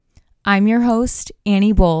I'm your host,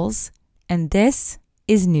 Annie Bowles, and this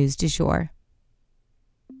is News du Jour.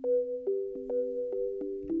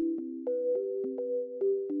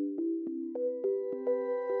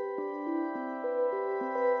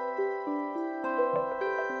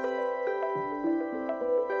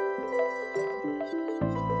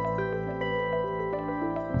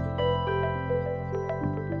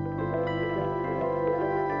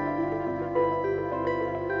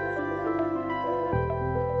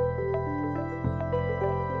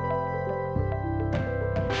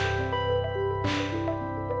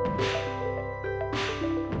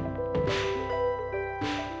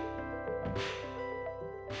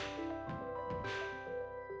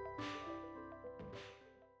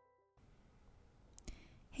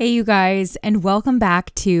 Hey you guys, and welcome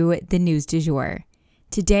back to the News du Jour.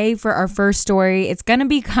 Today for our first story, it's going to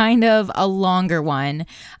be kind of a longer one,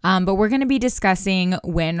 but we're going to be discussing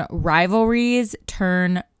when rivalries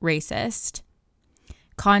turn racist.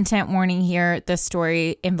 Content warning here, this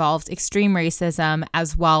story involves extreme racism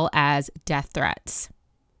as well as death threats.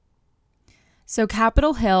 So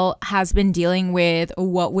Capitol Hill has been dealing with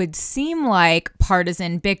what would seem like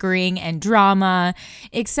partisan bickering and drama,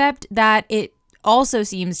 except that it also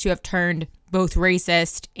seems to have turned both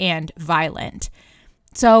racist and violent.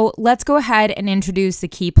 So let's go ahead and introduce the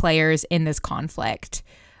key players in this conflict.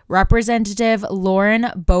 Representative Lauren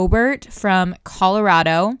Boebert from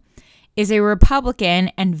Colorado is a Republican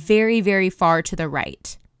and very, very far to the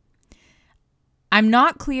right. I'm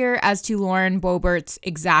not clear as to Lauren Boebert's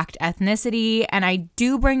exact ethnicity, and I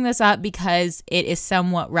do bring this up because it is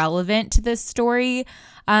somewhat relevant to this story.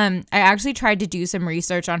 I actually tried to do some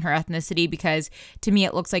research on her ethnicity because to me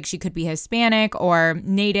it looks like she could be Hispanic or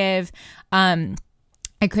Native. I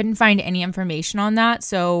couldn't find any information on that,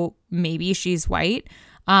 so maybe she's white.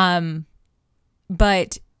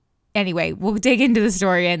 But anyway, we'll dig into the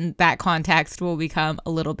story and that context will become a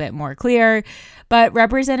little bit more clear. But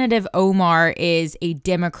Representative Omar is a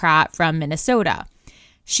Democrat from Minnesota.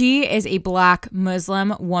 She is a Black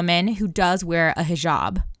Muslim woman who does wear a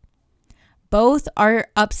hijab. Both are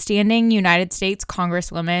upstanding United States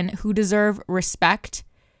Congresswomen who deserve respect.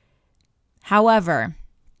 However,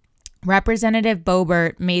 Representative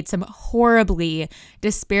Boebert made some horribly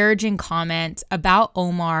disparaging comments about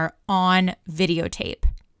Omar on videotape.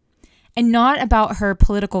 And not about her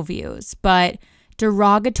political views, but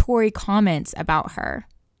derogatory comments about her.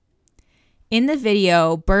 In the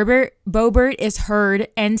video, Boebert is heard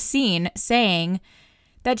and seen saying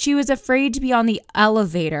that she was afraid to be on the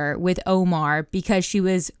elevator with Omar because she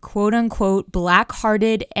was quote-unquote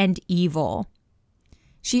black-hearted and evil.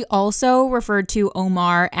 She also referred to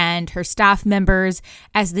Omar and her staff members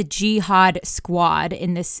as the Jihad Squad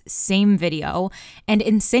in this same video and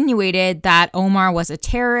insinuated that Omar was a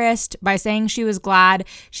terrorist by saying she was glad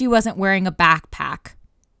she wasn't wearing a backpack,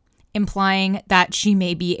 implying that she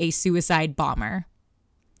may be a suicide bomber.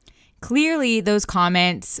 Clearly, those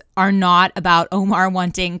comments are not about Omar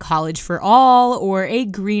wanting college for all or a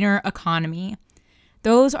greener economy.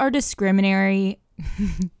 Those are discriminatory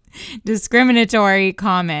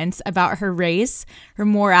comments about her race, her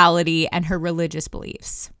morality, and her religious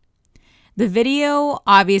beliefs. The video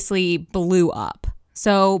obviously blew up.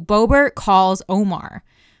 So Boebert calls Omar,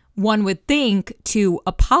 one would think, to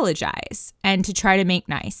apologize and to try to make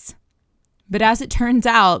nice. But as it turns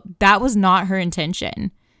out, that was not her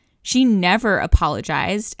intention. She never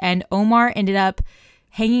apologized, and Omar ended up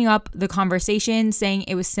hanging up the conversation, saying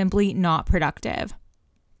it was simply not productive.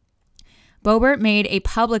 Boebert made a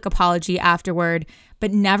public apology afterward,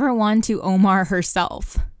 but never one to Omar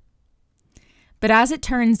herself. But as it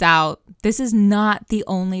turns out, this is not the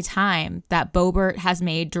only time that Boebert has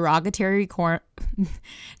made derogatory comments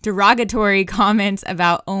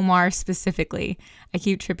about Omar specifically. I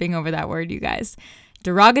keep tripping over that word, you guys.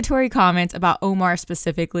 Derogatory comments about Omar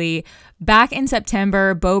specifically. Back in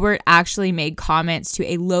September, Boebert actually made comments to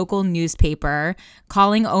a local newspaper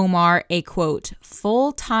calling Omar a, quote,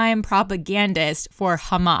 full-time propagandist for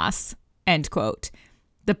Hamas, end quote,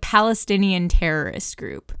 the Palestinian terrorist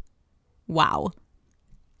group. Wow.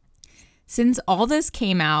 Since all this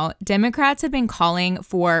came out, Democrats have been calling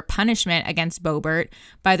for punishment against Boebert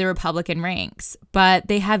by the Republican ranks, but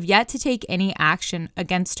they have yet to take any action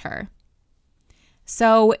against her.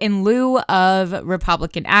 So in lieu of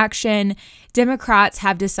Republican action, Democrats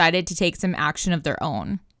have decided to take some action of their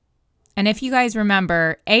own. And if you guys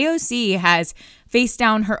remember, AOC has faced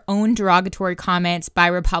down her own derogatory comments by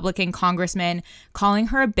Republican congressmen calling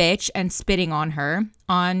her a bitch and spitting on her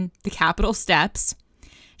on the Capitol steps.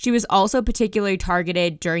 She was also particularly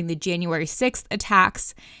targeted during the January 6th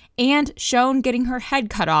attacks and shown getting her head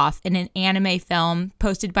cut off in an anime film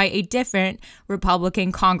posted by a different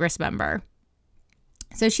Republican Congress member.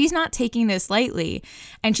 So she's not taking this lightly,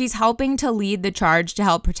 and she's helping to lead the charge to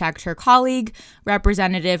help protect her colleague,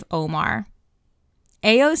 Representative Omar.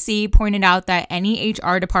 AOC pointed out that any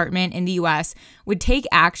HR department in the US would take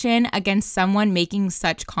action against someone making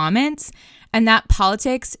such comments, and that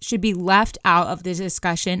politics should be left out of the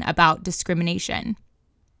discussion about discrimination.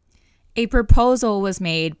 A proposal was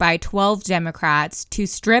made by 12 Democrats to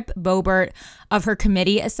strip Boebert of her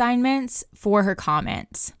committee assignments for her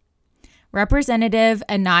comments. Representative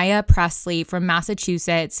Anaya Presley from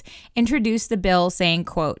Massachusetts introduced the bill saying,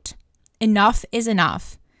 quote, "Enough is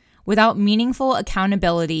enough. Without meaningful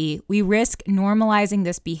accountability, we risk normalizing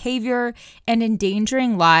this behavior and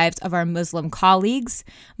endangering lives of our Muslim colleagues,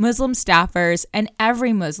 Muslim staffers, and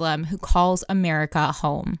every Muslim who calls America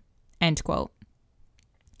home." End quote.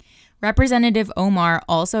 Representative Omar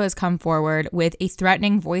also has come forward with a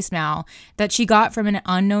threatening voicemail that she got from an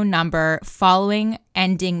unknown number following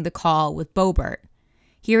ending the call with Boebert.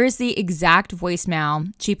 Here is the exact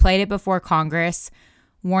voicemail. She played it before Congress.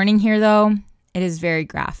 Warning here, though, it is very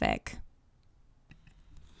graphic.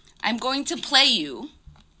 I'm going to play you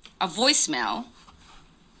a voicemail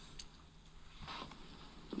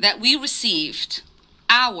that we received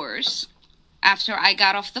hours after I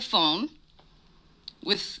got off the phone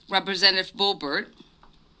with Representative Boebert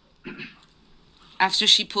after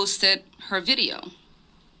she posted her video.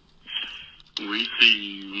 "We see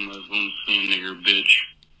you Muslims saying nigger bitch.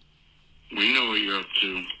 We know what you're up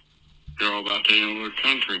to. You're all about taking over the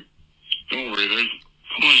country. Don't worry, there's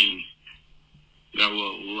plenty that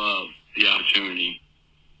will love the opportunity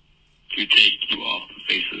to take you off the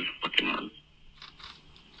face of the fucking earth.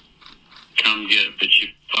 Come get it, bitch, you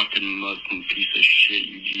fucking Muslim piece of shit,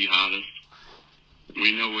 you jihadist.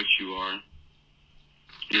 We know what you are.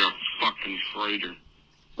 You're a fucking traitor.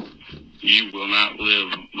 You will not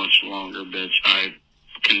live much longer, bitch. I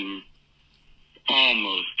can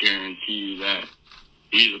almost guarantee you that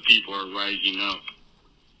we, the people, are rising up,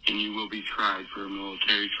 and you will be tried for a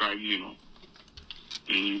military tribunal,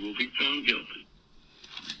 and you will be found guilty."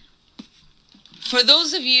 For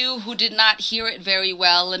those of you who did not hear it very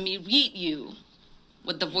well, let me read you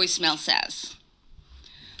what the voicemail says.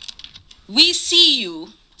 "We see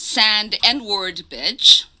you, sand N-word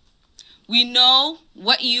bitch. We know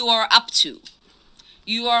what you are up to.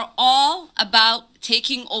 You are all about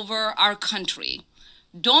taking over our country.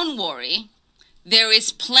 Don't worry, there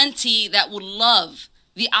is plenty that would love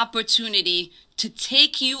the opportunity to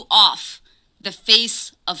take you off the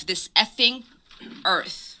face of this effing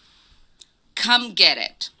earth. Come get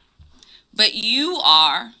it. But you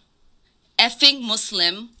are effing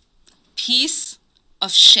Muslim piece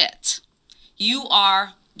of shit. You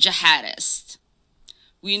are jihadist.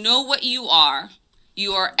 We know what you are.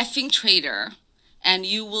 You are effing traitor, and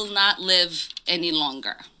you will not live any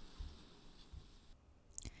longer."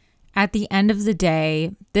 At the end of the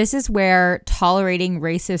day, this is where tolerating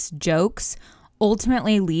racist jokes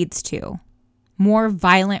ultimately leads to more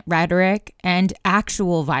violent rhetoric and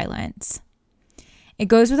actual violence. It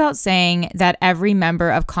goes without saying that every member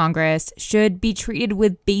of Congress should be treated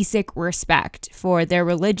with basic respect for their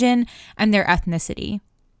religion and their ethnicity.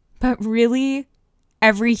 But really,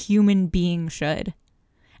 every human being should.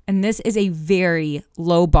 And this is a very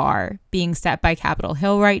low bar being set by Capitol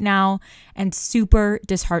Hill right now, and super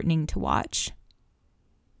disheartening to watch.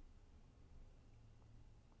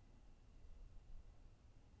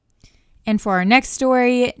 And for our next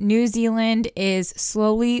story, New Zealand is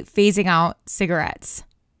slowly phasing out cigarettes.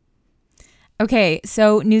 Okay,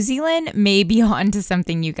 so New Zealand may be on to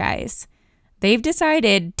something, you guys. They've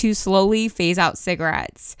decided to slowly phase out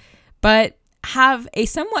cigarettes, but have a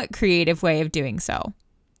somewhat creative way of doing so.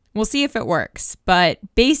 We'll see if it works, but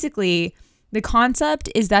basically, the concept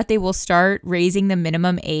is that they will start raising the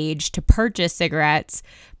minimum age to purchase cigarettes,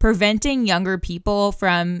 preventing younger people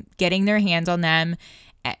from getting their hands on them,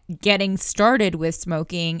 getting started with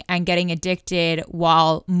smoking, and getting addicted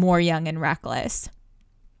while more young and reckless.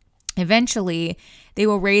 Eventually, they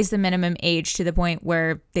will raise the minimum age to the point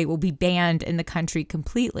where they will be banned in the country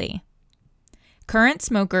completely. Current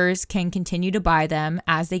smokers can continue to buy them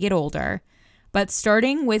as they get older, but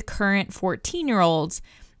starting with current 14-year-olds,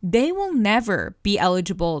 they will never be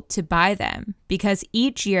eligible to buy them because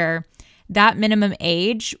each year that minimum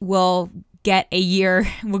age will get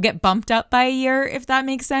bumped up by a year, if that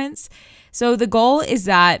makes sense. So the goal is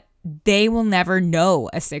that they will never know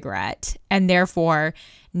a cigarette and therefore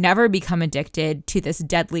never become addicted to this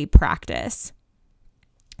deadly practice.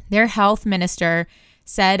 Their health minister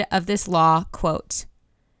said of this law, quote,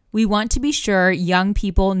 We want to be sure young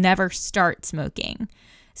people never start smoking.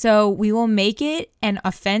 So we will make it an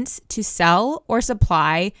offense to sell or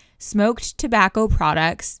supply smoked tobacco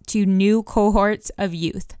products to new cohorts of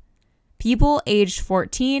youth. People aged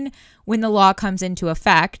 14, when the law comes into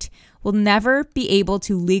effect, will never be able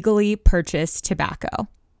to legally purchase tobacco.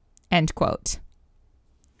 End quote.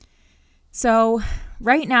 So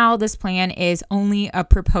right now, this plan is only a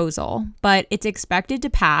proposal, but it's expected to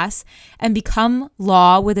pass and become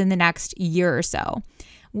law within the next year or so.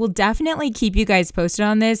 We'll definitely keep you guys posted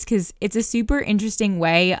on this because it's a super interesting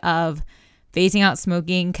way of phasing out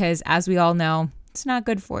smoking because, as we all know, it's not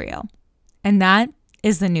good for you. And that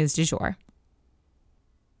is the news du jour.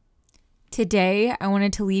 Today, I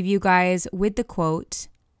wanted to leave you guys with the quote,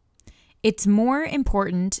 "It's more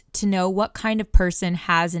important to know what kind of person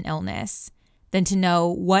has an illness than to know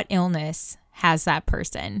what illness has that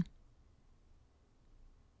person."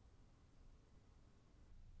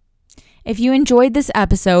 If you enjoyed this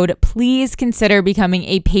episode, please consider becoming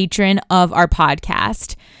a patron of our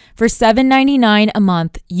podcast. For $7.99 a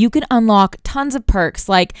month, you can unlock tons of perks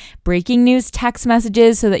like breaking news text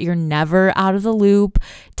messages so that you're never out of the loop.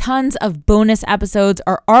 Tons of bonus episodes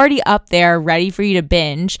are already up there ready for you to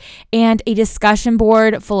binge, and a discussion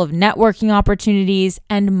board full of networking opportunities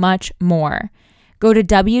and much more. Go to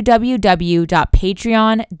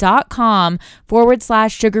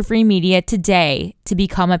www.patreon.com/sugarfree media today to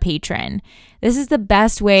become a patron. This is the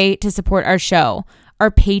best way to support our show.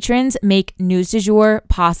 Our patrons make News du Jour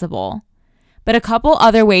possible. But a couple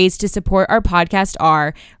other ways to support our podcast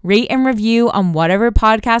are rate and review on whatever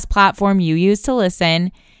podcast platform you use to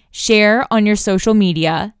listen, share on your social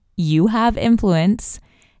media, you have influence,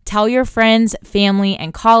 tell your friends, family,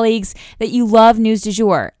 and colleagues that you love News du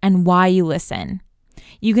Jour and why you listen.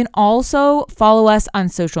 You can also follow us on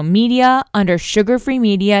social media under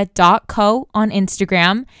sugarfreemedia.co on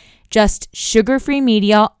Instagram, just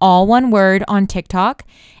sugarfreemedia, all one word, on TikTok,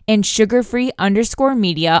 and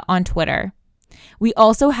sugarfree_media on Twitter. We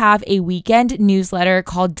also have a weekend newsletter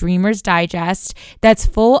called Dreamers Digest that's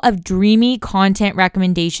full of dreamy content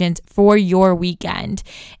recommendations for your weekend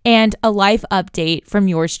and a life update from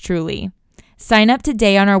yours truly. Sign up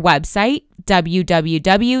today on our website,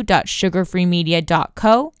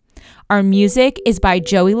 www.sugarfreemedia.co. Our music is by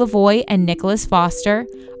Joey Lavoie and Nicholas Foster.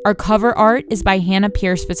 Our cover art is by Hannah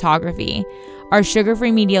Pierce Photography. Our Sugar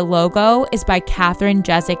Free Media logo is by Catherine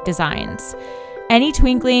Jezik Designs. Any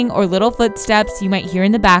twinkling or little footsteps you might hear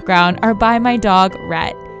in the background are by my dog,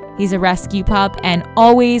 Rhett. He's a rescue pup and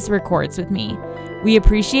always records with me. We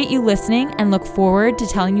appreciate you listening and look forward to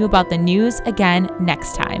telling you about the news again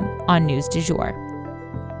next time on News du Jour.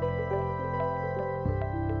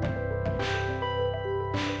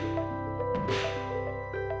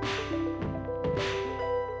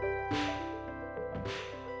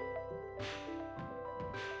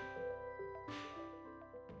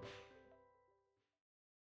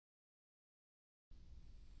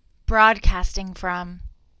 Broadcasting from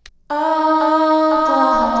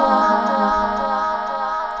Oklahoma.